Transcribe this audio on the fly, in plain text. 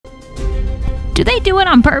Do they do it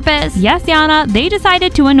on purpose? Yes, Yana, they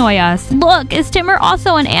decided to annoy us. Look, is Timur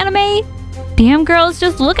also an anime? Damn girls,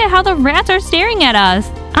 just look at how the rats are staring at us.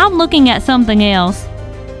 I'm looking at something else.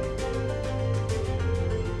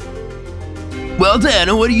 Well,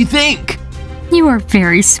 Diana, what do you think? You are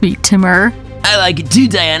very sweet, Timur. I like it too,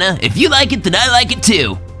 Diana. If you like it, then I like it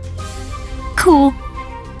too. Cool.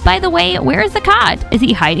 By the way, where is Zakat? Is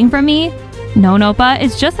he hiding from me? No, Nopa,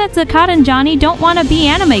 it's just that Zakat and Johnny don't want to be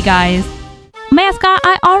anime guys. Mascot,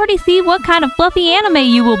 I already see what kind of fluffy anime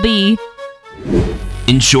you will be.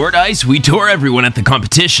 In short, Ice, we tore everyone at the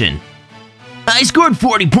competition. I scored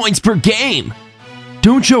 40 points per game.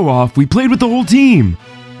 Don't show off, we played with the whole team.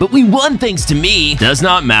 But we won thanks to me. Does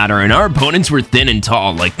not matter, and our opponents were thin and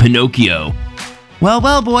tall like Pinocchio.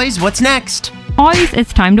 Well, boys, what's next? Ice,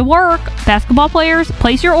 it's time to work. Basketball players,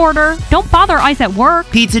 place your order. Don't bother Ice at work.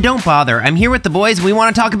 Pizza, don't bother. I'm here with the boys. We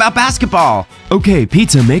want to talk about basketball. Okay,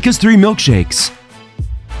 Pizza, make us 3 milkshakes.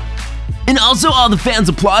 And also all the fans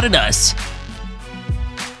applauded us.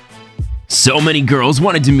 So many girls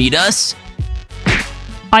wanted to meet us.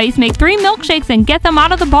 Ice, make 3 milkshakes and get them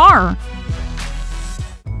out of the bar.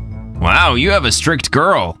 Wow, you have a strict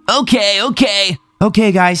girl. Okay.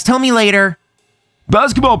 Okay, guys, tell me later.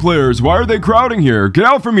 Basketball players, why are they crowding here? Get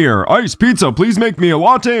out from here. Ice, Pizza, please make me a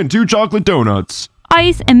latte and 2 chocolate donuts.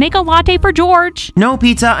 Ice, and make a latte for George. No,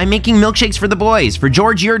 Pizza, I'm making milkshakes for the boys. For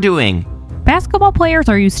George, you're doing. Basketball players,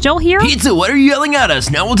 are you still here? Pizza, what are you yelling at us?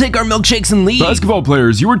 Now we'll take our milkshakes and leave. Basketball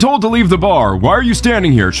players, you were told to leave the bar. Why are you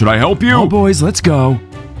standing here? Should I help you? Oh, boys, let's go.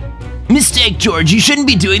 Mistake, George. You shouldn't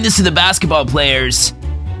be doing this to the basketball players.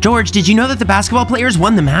 George, did you know that the basketball players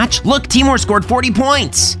won the match? Look, Timur scored 40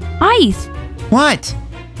 points. Ice, What?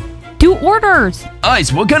 do orders.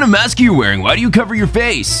 Ice, what kind of mask are you wearing? Why do you cover your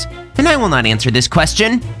face? Then I will not answer this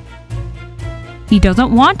question. He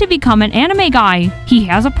doesn't want to become an anime guy. He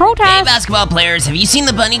has a Hey, protest. basketball players, have you seen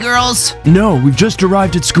the bunny girls? No, we've just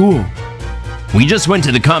arrived at school. We just went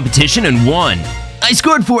to the competition and won. I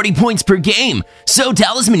scored 40 points per game. So,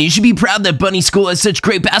 Talisman, you should be proud that Bunny School has such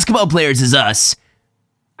great basketball players as us.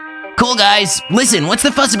 Cool, guys. Listen, what's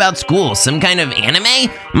the fuss about school? Some kind of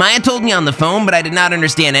anime? Maya told me on the phone, but I did not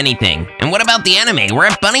understand anything. And what about the anime? We're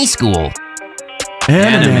at Bunny School.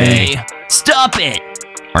 Anime. Stop it!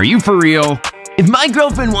 Are you for real? If my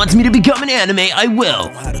girlfriend wants me to become an anime, I will.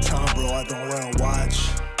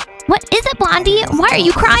 What is it, Blondie? Why are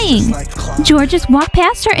you crying? George just walked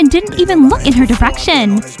past her and didn't even look in her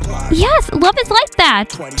direction. Yes, love is like that.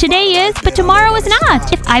 Today is, but tomorrow is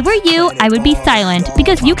not. If I were you, I would be silent,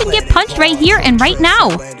 because you can get punched right here and right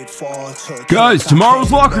now. Guys,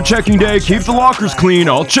 tomorrow's locker checking day. Keep the lockers clean.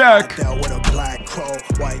 I'll check.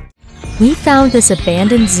 We found this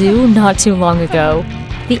abandoned zoo not too long ago.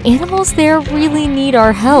 The animals there really need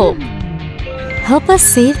our help. Help us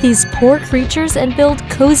save these poor creatures and build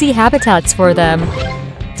cozy habitats for them.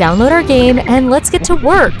 Download our game and let's get to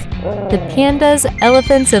work. The pandas,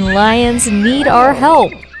 elephants, and lions need our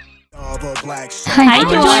help. Hi,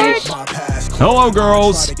 George. Hello,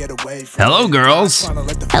 girls. Hello, girls.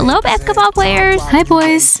 Hello, basketball players. Hi,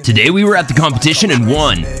 boys. Today we were at the competition and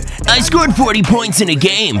won. I scored 40 points in a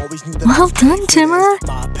game. Well done, Timur.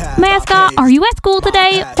 Mascot, are you at school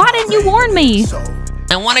today? Why didn't you warn me?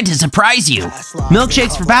 I wanted to surprise you.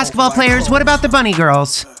 Milkshakes for basketball players. What about the bunny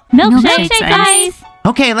girls? Milkshake, Milkshakes, guys.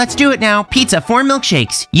 Okay, let's do it now. Pizza, 4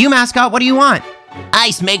 milkshakes. You, mascot, what do you want?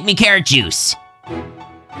 Ice, make me carrot juice.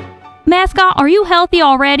 Mascot, are you healthy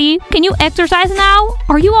already? Can you exercise now?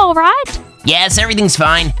 Are you all right? Yes, everything's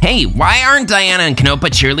fine. Hey, why aren't Diana and Canopa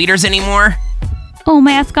cheerleaders anymore? Oh,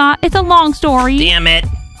 Mascot, it's a long story. Damn it.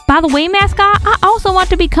 By the way, Mascot, I also want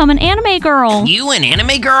to become an anime girl. You an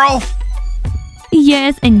anime girl?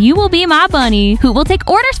 Yes, and you will be my bunny, who will take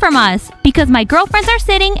orders from us, because my girlfriends are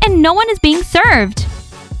sitting and no one is being served.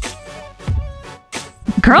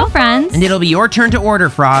 Girlfriends? And it'll be your turn to order,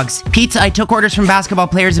 Frogs. Pizza, I took orders from basketball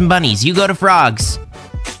players and bunnies. You go to Frogs.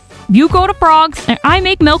 You go to Frogs, and I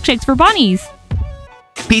make milkshakes for bunnies.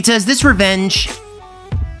 Pizza, is this revenge?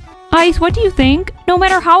 Ice, what do you think? No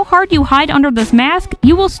matter how hard you hide under this mask,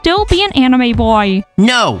 you will still be an anime boy.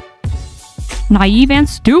 No. Naive and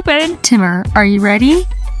stupid. Timur, are you ready?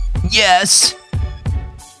 Yes.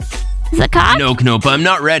 Zakat? No, Canopa, I'm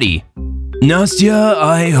not ready. Nastya,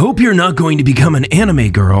 I hope you're not going to become an anime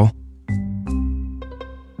girl.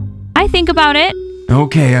 I think about it.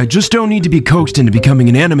 Okay, I just don't need to be coaxed into becoming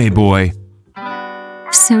an anime boy.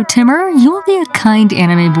 So, Timur, you will be a kind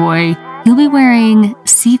anime boy. You'll be wearing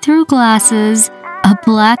see-through glasses, a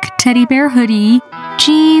black teddy bear hoodie,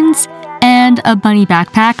 jeans, and a bunny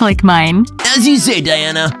backpack like mine. As you say,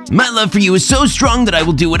 Diana, my love for you is so strong that I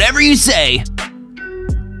will do whatever you say.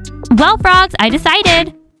 Well, frogs, I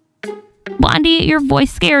decided. Blondie, your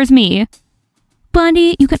voice scares me.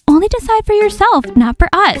 Blondie, you can only decide for yourself, not for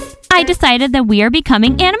us. I decided that we are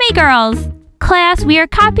becoming anime girls. Class, we are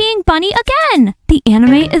copying Bunny again. The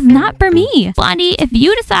anime is not for me. Blondie, if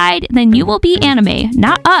you decide, then you will be anime,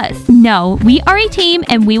 not us. No, we are a team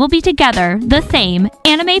and we will be together, the same.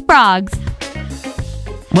 Anime frogs.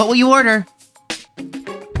 What will you order?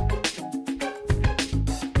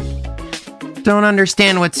 Don't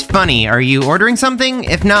understand what's funny. Are you ordering something?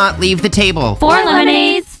 If not, leave the table. 4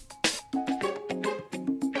 lemonades.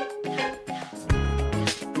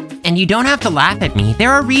 And you don't have to laugh at me.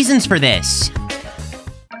 There are reasons for this.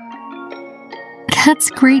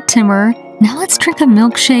 That's great, Timur. Now let's drink a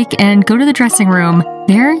milkshake and go to the dressing room.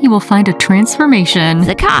 There you will find a transformation.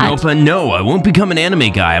 Zakat. Nopa, no, I won't become an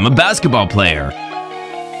anime guy. I'm a basketball player.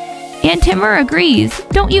 And Timur agrees.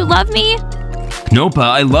 Don't you love me? Nopa,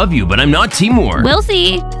 I love you, but I'm not Timur. We'll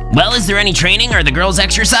see. Well, is there any training? Are the girls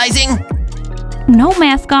exercising? No,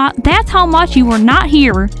 mascot. That's how much you were not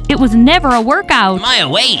here. It was never a workout. Maya,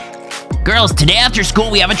 wait! Girls, today after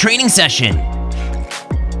school we have a training session.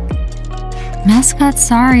 Mascot,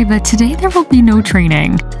 sorry, but today there will be no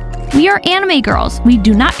training. We are anime girls. We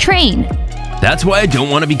do not train. That's why I don't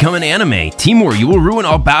want to become an anime. Timur, you will ruin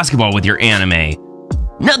all basketball with your anime.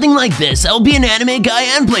 Nothing like this. I'll be an anime guy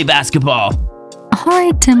and play basketball.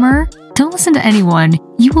 Alright, Timur. Don't listen to anyone.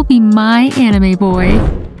 You will be my anime boy.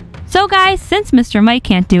 So guys, since Mr. Mike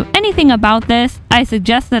can't do anything about this, I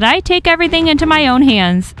suggest that I take everything into my own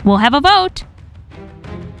hands. We'll have a vote.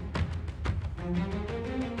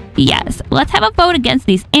 Yes, let's have a vote against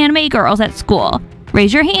these anime girls at school.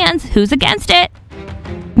 Raise your hands. Who's against it?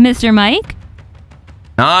 Mr. Mike?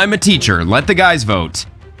 I'm a teacher. Let the guys vote.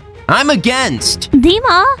 I'm against.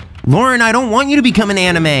 Dima? Lauren, I don't want you to become an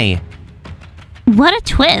anime. What a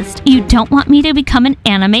twist. You don't want me to become an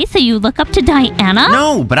anime, so you look up to Diana?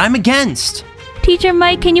 No, but I'm against. Teacher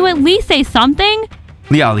Mike, can you at least say something?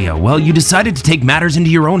 Lialia, well, you decided to take matters into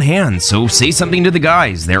your own hands, so say something to the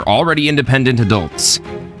guys. They're already independent adults.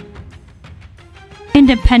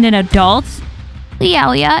 Independent adults?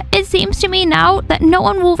 Lialia, it seems to me now that no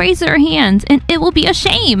one will raise their hands, and it will be a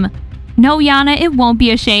shame. No, Yana, it won't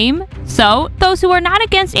be a shame. So, those who are not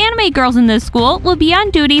against anime girls in this school will be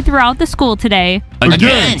on duty throughout the school today.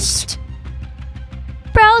 Against.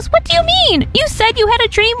 Bros, what do you mean? You said you had a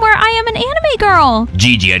dream where I am an anime girl.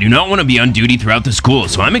 Gigi, I do not want to be on duty throughout the school,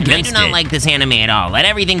 so I'm I against do not it. like this anime at all. Let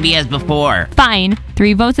everything be as before. Fine.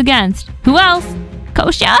 3 votes against. Who else?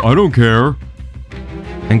 Kosha? I don't care.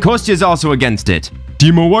 And Kostya's also against it.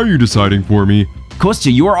 Dima, why are you deciding for me?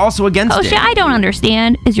 Kostya, you are also against Kosha, it. I don't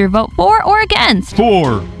understand. Is your vote for or against?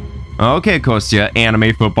 4. Okay, Kostya,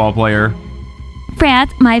 anime football player.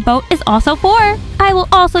 Frats, my vote is also for. I will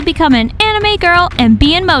also become an anime girl and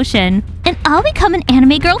be in motion. And I'll become an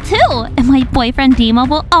anime girl too. And my boyfriend Dima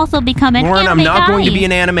will also become an Lauren, anime I'm not guy. going to be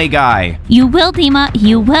an anime guy. You will, Dima.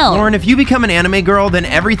 You will. Lauren, if you become an anime girl, then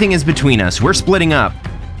everything is between us. We're splitting up.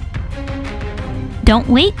 Don't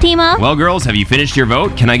wait, Dima. Well, girls, have you finished your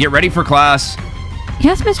vote? Can I get ready for class?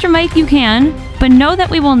 Yes, Mr. Mike, you can. But know that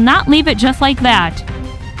we will not leave it just like that.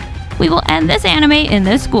 We will end this anime in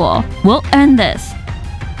this school. We'll end this.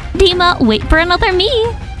 Dima, wait for another me.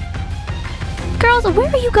 Girls, where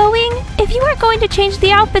are you going? If you are going to change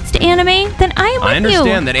the outfits to anime, then I am with you. I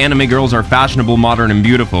understand that anime girls are fashionable, modern, and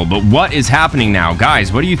beautiful, but what is happening now?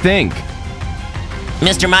 Guys, what do you think?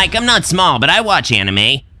 Mr. Mike, I'm not small, but I watch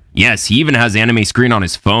anime. Yes, he even has anime screen on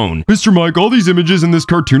his phone. Mr. Mike, all these images and this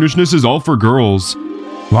cartoonishness is all for girls.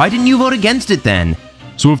 Why didn't you vote against it then?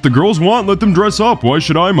 So if the girls want, let them dress up. Why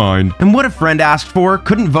should I mind? And what a friend asked for,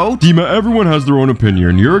 couldn't vote? Dima, everyone has their own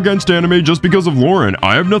opinion. You're against anime just because of Lauren.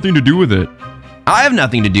 I have nothing to do with it. I have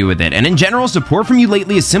nothing to do with it, and in general, support from you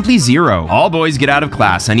lately is simply zero. All boys get out of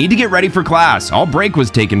class. I need to get ready for class. All break was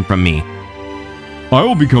taken from me. I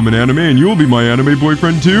will become an anime and you will be my anime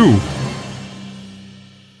boyfriend too.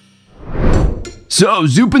 So,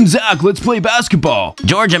 Zoop and Zach, let's play basketball.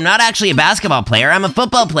 George, I'm not actually a basketball player, I'm a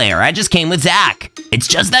football player. I just came with Zach. It's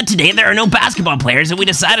just that today there are no basketball players and we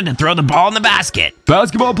decided to throw the ball in the basket.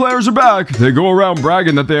 Basketball players are back. They go around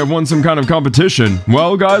bragging that they have won some kind of competition.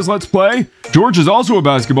 Well, guys, let's play. George is also a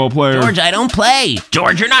basketball player. George, I don't play.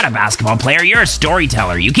 George, you're not a basketball player, you're a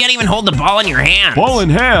storyteller. You can't even hold the ball in your hands. Ball in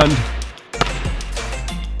hand?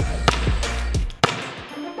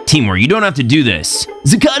 Timur, you don't have to do this.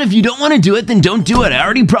 Zakat, if you don't want to do it, then don't do it. I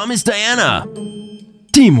already promised Diana.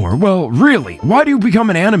 Timur, well, really, why do you become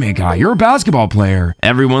an anime guy? You're a basketball player.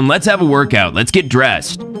 Everyone, let's have a workout. Let's get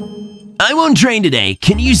dressed. I won't train today.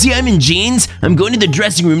 Can you see I'm in jeans? I'm going to the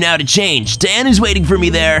dressing room now to change. Diana's waiting for me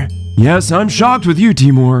there. Yes, I'm shocked with you,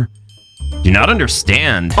 Timur. Do not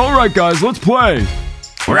understand. Alright guys, let's play.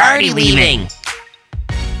 We're already leaving.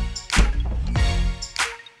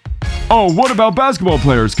 Oh, what about basketball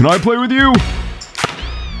players? Can I play with you?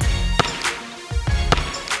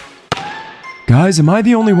 Guys, am I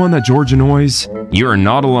the only one that George annoys? You are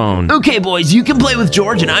not alone. Okay, boys, you can play with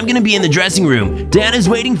George, and I'm gonna be in the dressing room. Dana's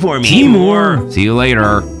waiting for me. Timur! See you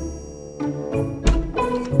later.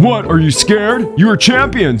 What, are you scared? You are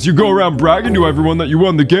champions! You go around bragging to everyone that you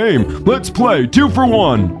won the game. Let's play, 2 for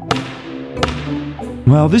 1.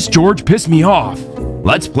 Well, this George pissed me off.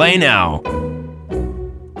 Let's play now.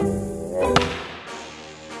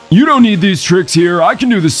 You don't need these tricks here, I can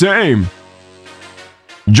do the same.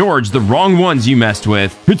 George, the wrong ones you messed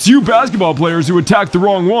with. It's you basketball players who attacked the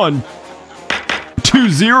wrong one.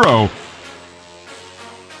 2-0.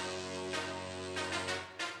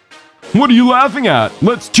 What are you laughing at?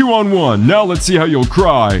 Let's 2-on-1. Now let's see how you'll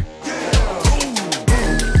cry.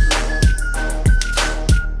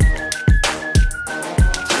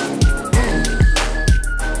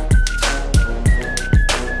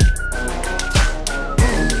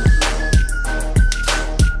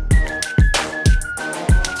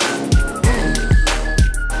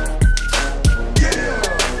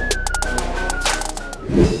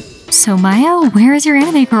 So Maya, where is your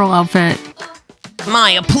anime girl outfit?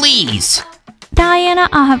 Maya, please. Diana,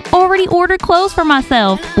 I have already ordered clothes for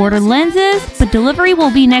myself. Ordered lenses, but delivery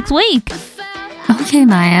will be next week. Okay,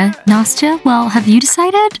 Maya. Nastya, well, have you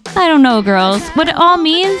decided? I don't know, girls, what it all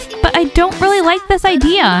means, but I don't really like this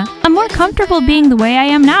idea. I'm more comfortable being the way I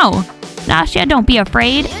am now. Nastya, don't be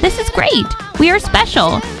afraid. This is great. We are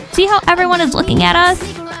special. See how everyone is looking at us?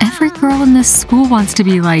 Every girl in this school wants to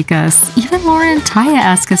be like us. Even Lauren and Taya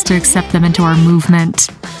ask us to accept them into our movement.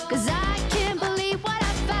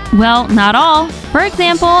 Well, not all. For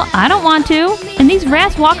example, I don't want to. And these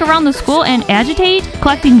rats walk around the school and agitate,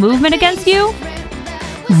 collecting movement against you?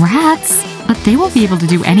 Rats? But they won't be able to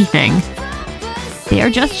do anything. They're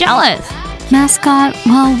just jealous. Mascot,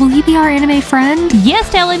 well, will you be our anime friend? Yes,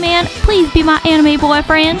 Teleman, please be my anime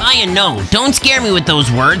boyfriend. Maya, no. Don't scare me with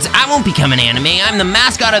those words. I won't become an anime. I'm the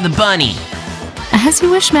mascot of the bunny. As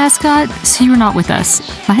you wish, Mascot, so you're not with us.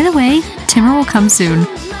 By the way, Timur will come soon.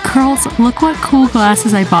 Girls, look what cool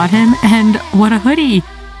glasses I bought him, and what a hoodie.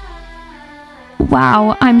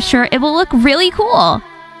 Wow, I'm sure it will look really cool.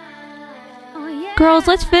 Girls,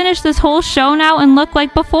 let's finish this whole show now and look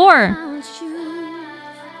like before.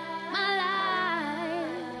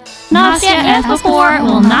 Nastya as before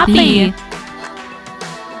will not be.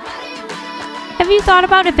 Have you thought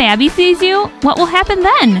about if Abby sees you? What will happen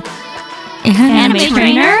then? Anime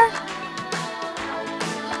trainer?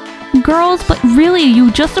 Girls, but really,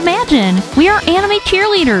 you just imagine. We are anime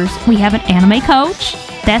cheerleaders. We have an anime coach.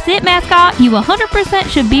 That's it, Mascot. You 100%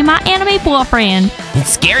 should be my anime boyfriend.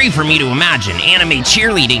 It's scary for me to imagine. Anime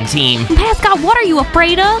cheerleading team. Mascot, what are you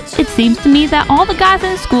afraid of? It seems to me that all the guys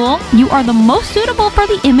in school, you are the most suitable for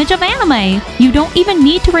the image of anime. You don't even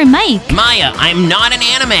need to remake. Maya, I'm not an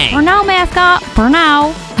anime. For now, Mascot. For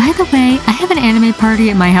now. By the way, I have an anime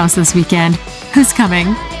party at my house this weekend. Who's coming?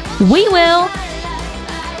 We will.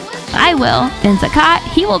 I will. And Zakat,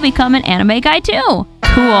 he will become an anime guy too.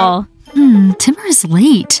 Cool. Timur is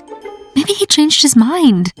late. Maybe he changed his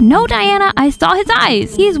mind. No, Diana, I saw his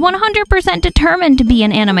eyes. He's 100% determined to be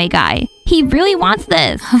an anime guy. He really wants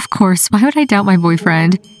this. Of course, why would I doubt my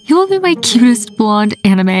boyfriend? He will be my cutest blonde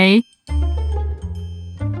anime.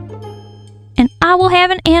 And I will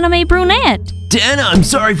have an anime brunette. Dana, I'm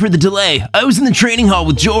sorry for the delay. I was in the training hall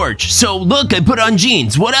with George. So look, I put on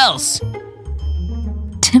jeans. What else?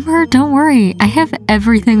 Timur, don't worry. I have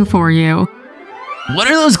everything for you. What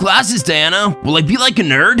are those glasses, Diana? Will I be like a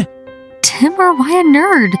nerd? Timur, why a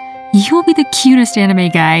nerd? You will be the cutest anime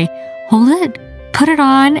guy. Hold it, put it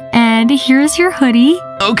on, and here's your hoodie.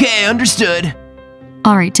 Okay, understood.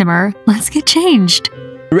 Alright, Timur, let's get changed.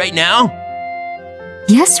 Right now?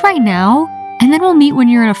 Yes, right now. And then we'll meet when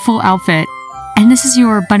you're in a full outfit. And this is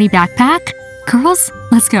your bunny backpack. Girls,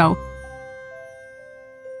 let's go.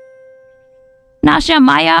 Nastya,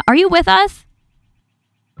 Maya, are you with us?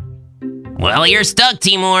 Well, you're stuck,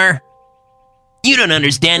 Timur. You don't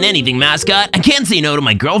understand anything, Mascot. I can't say no to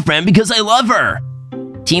my girlfriend because I love her.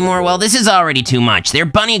 Timur, well, this is already too much. They're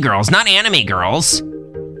bunny girls, not anime girls.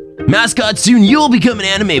 Mascot, soon you'll become an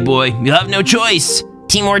anime boy. You'll have no choice.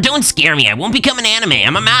 Timur, don't scare me. I won't become an anime.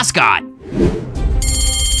 I'm a mascot.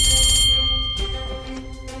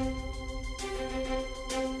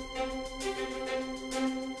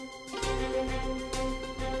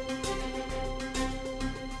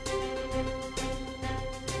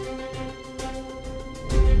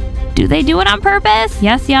 Do they do it on purpose?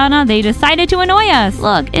 Yes, Yana, they decided to annoy us.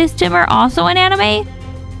 Look, is Timur also an anime?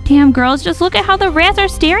 Damn, girls, just look at how the rats are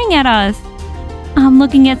staring at us. I'm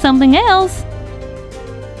looking at something else.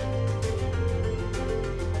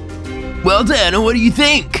 Well, Diana, what do you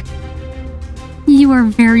think? You are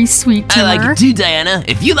very sweet, Timur. I like it too, Diana.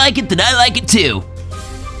 If you like it, then I like it too.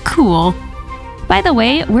 Cool. By the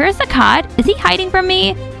way, where's Zakat? Is he hiding from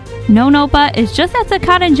me? No, Nopa, it's just that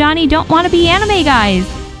Zakat and Johnny don't want to be anime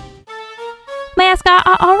guys. Mascot,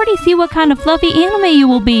 I already see what kind of fluffy anime you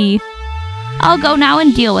will be. I'll go now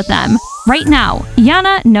and deal with them. Right now.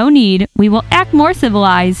 Yana, no need. We will act more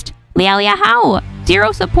civilized. Lealia, how?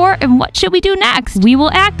 Zero support, and what should we do next? We will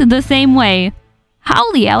act the same way.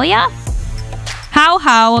 How, Lealia?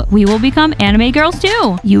 How? We will become anime girls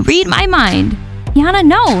too. You read my mind. Yana,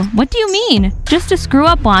 no. What do you mean? Just to screw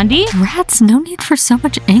up Blondie? Rats, no need for so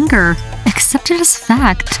much anger. Accept it as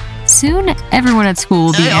fact. Soon, everyone at school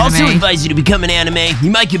will be I anime. also advise you to become an anime. You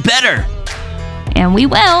might get better. And we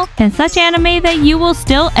will. And such anime that you will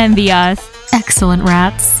still envy us. Excellent,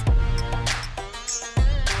 rats.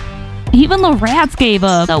 Even the rats gave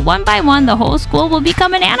up. So one by one, the whole school will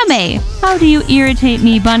become an anime. How do you irritate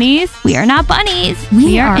me, bunnies? We are not bunnies.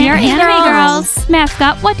 We are anime girls.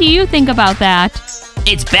 Mascot, what do you think about that?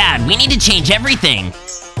 It's bad. We need to change everything.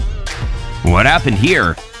 What happened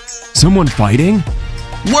here? Someone fighting?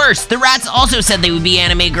 Worse, the rats also said they would be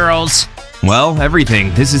anime girls. Well,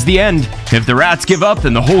 everything. This is the end. If the rats give up,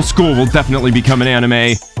 then the whole school will definitely become an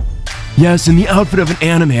anime. Yes, in the outfit of an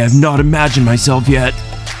anime, I've not imagined myself yet.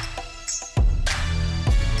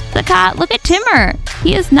 Zakat, look at Timur.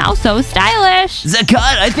 He is now so stylish.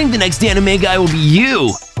 Zakat, I think the next anime guy will be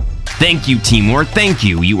you. Thank you, Timur. Thank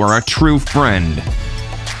you. You are a true friend.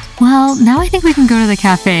 Well, now I think we can go to the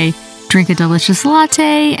cafe, drink a delicious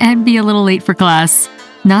latte, and be a little late for class.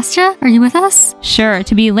 Nastya, are you with us? Sure,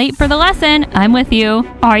 to be late for the lesson, I'm with you.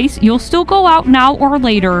 Ice, you'll still go out now or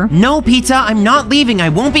later. No, Pizza, I'm not leaving. I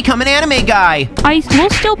won't become an anime guy. Ice,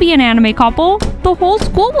 we'll still be an anime couple. The whole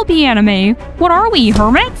school will be anime. What are we,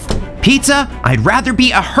 hermits? Pizza, I'd rather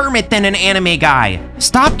be a hermit than an anime guy.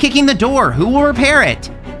 Stop kicking the door. Who will repair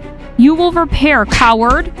it? You will repair,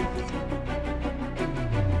 coward.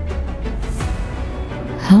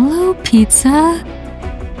 Hello, Pizza.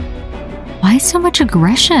 Why so much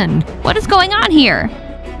aggression? What is going on here?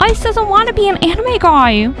 Ice doesn't want to be an anime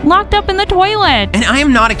guy, locked up in the toilet. And I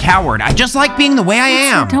am not a coward. I just like being the way I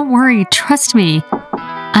am. Don't worry, trust me.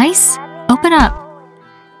 Ice, open up.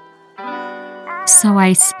 So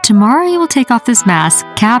Ice, tomorrow you will take off this mask,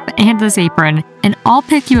 cap, and this apron, and I'll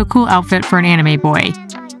pick you a cool outfit for an anime boy.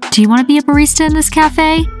 Do you want to be a barista in this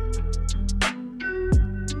cafe?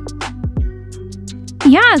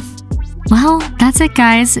 Yes. Well, that's it,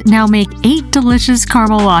 guys. Now make 8 delicious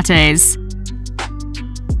caramel lattes.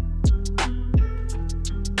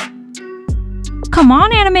 Come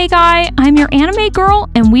on, anime guy. I'm your anime girl,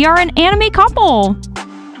 and we are an anime couple.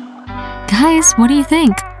 Guys, what do you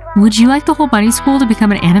think? Would you like the whole bunny school to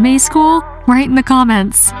become an anime school? Write in the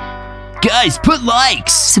comments. Guys, put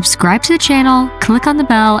likes. Subscribe to the channel, click on the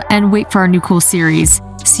bell, and wait for our new cool series.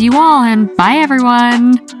 See you all, and bye,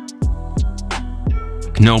 everyone!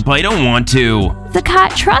 Nope, I don't want to.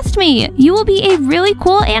 Zakat, trust me. You will be a really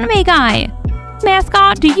cool anime guy.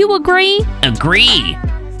 Mascot, do you agree? Agree.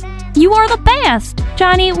 You are the best.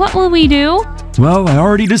 Johnny, what will we do? Well, I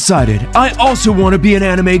already decided. I also want to be an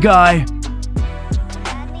anime guy.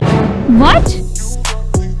 What?